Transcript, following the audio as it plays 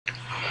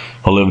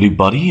Hello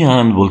everybody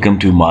and welcome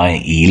to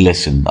my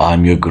e-lesson.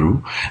 I'm your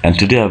guru and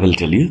today I will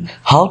tell you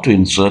how to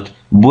insert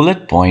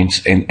bullet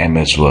points in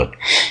MS Word.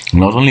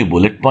 Not only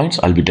bullet points,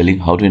 I'll be telling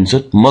how to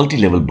insert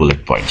multi-level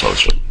bullet points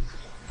also.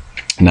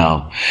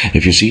 Now,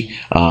 if you see,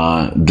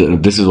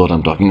 this is what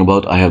I'm talking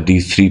about. I have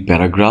these three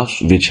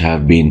paragraphs which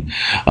have been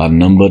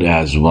numbered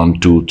as 1,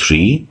 2,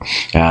 3,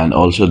 and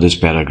also this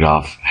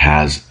paragraph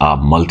has a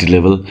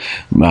multi-level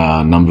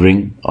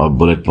numbering of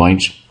bullet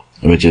points,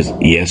 which is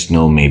yes,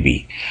 no,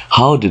 maybe.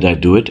 How did I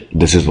do it?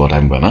 This is what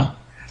I'm gonna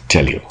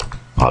tell you.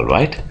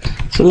 Alright,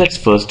 so let's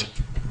first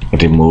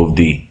remove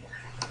the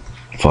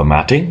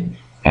formatting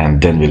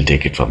and then we'll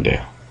take it from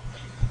there.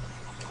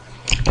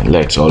 And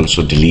let's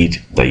also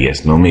delete the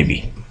yes, no,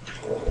 maybe.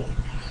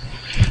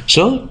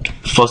 So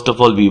first of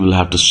all, we will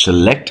have to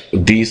select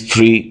these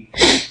three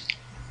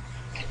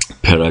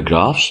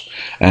paragraphs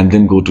and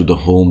then go to the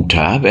home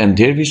tab, and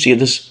there we see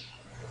this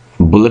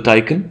bullet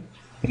icon.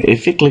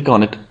 If we click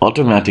on it,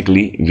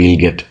 automatically we'll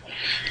get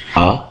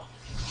a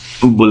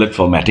bullet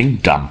formatting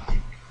done.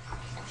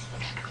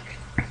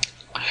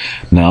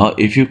 Now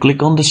if you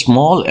click on the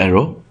small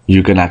arrow,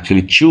 you can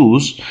actually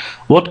choose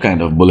what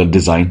kind of bullet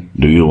design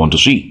do you want to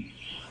see.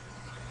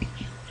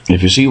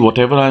 If you see,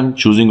 whatever I'm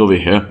choosing over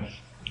here,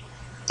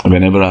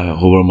 whenever I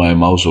hover my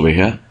mouse over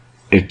here,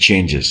 it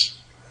changes.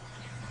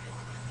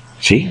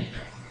 See?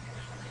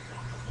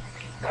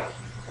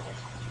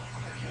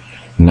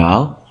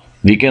 Now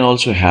we can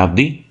also have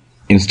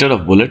instead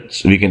of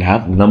bullets, we can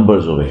have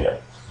numbers over here.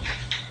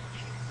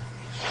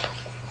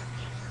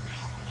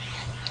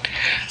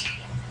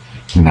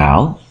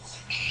 Now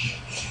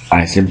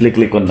I simply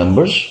click on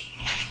numbers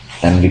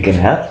and we can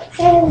have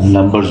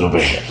numbers over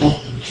here.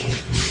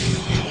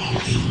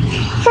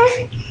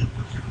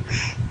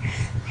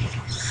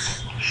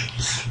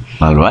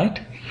 Alright,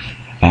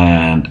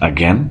 and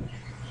again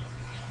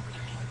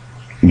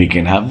we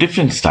can have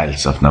different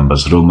styles of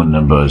numbers, Roman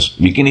numbers.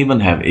 We can even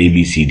have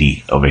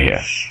ABCD over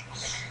here.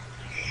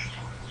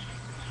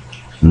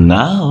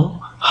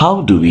 Now,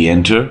 how do we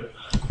enter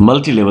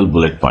multi-level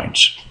bullet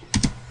points?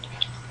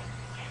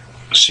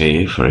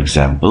 Say, for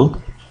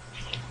example,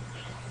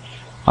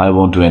 I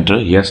want to enter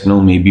yes, no,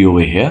 maybe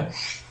over here.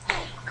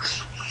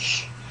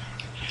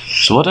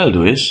 So what I'll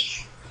do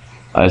is,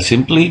 I'll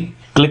simply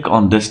click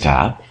on this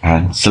tab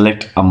and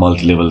select a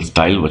multi-level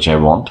style which I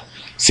want.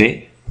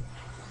 Say,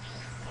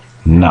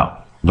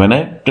 now when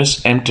I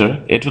press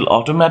enter, it will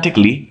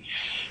automatically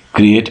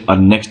create a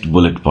next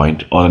bullet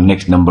point or a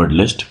next numbered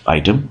list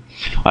item.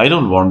 I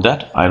don't want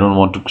that. I don't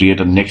want to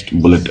create a next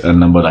bullet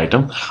numbered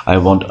item. I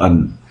want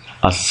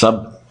a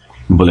sub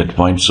bullet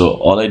point. So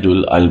all I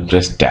do, I'll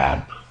press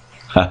tab.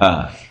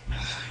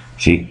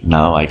 See,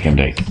 now I can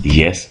write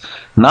yes.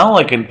 Now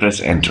I can press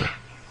enter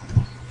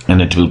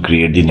and it will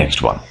create the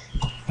next one.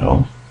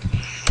 Oh,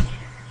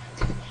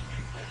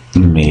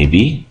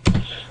 maybe.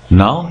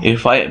 Now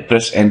if I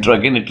press enter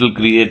again, it will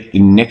create the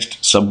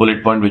next sub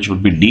bullet point, which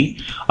would be D.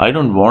 I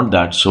don't want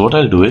that, so what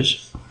I'll do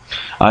is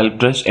I'll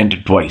press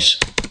enter twice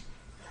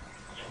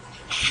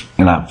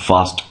in a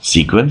fast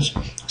sequence,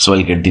 so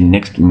I'll get the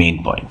next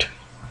main point.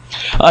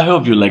 I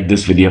hope you like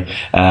this video,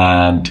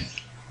 and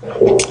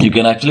you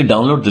can actually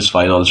download this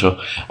file also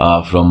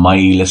from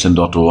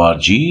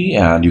myelesson.org,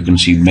 and you can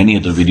see many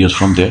other videos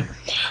from there.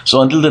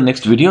 So until the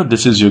next video,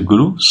 this is your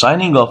guru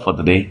signing off for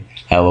the day.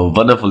 Have a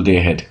wonderful day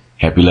ahead.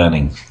 Happy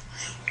learning.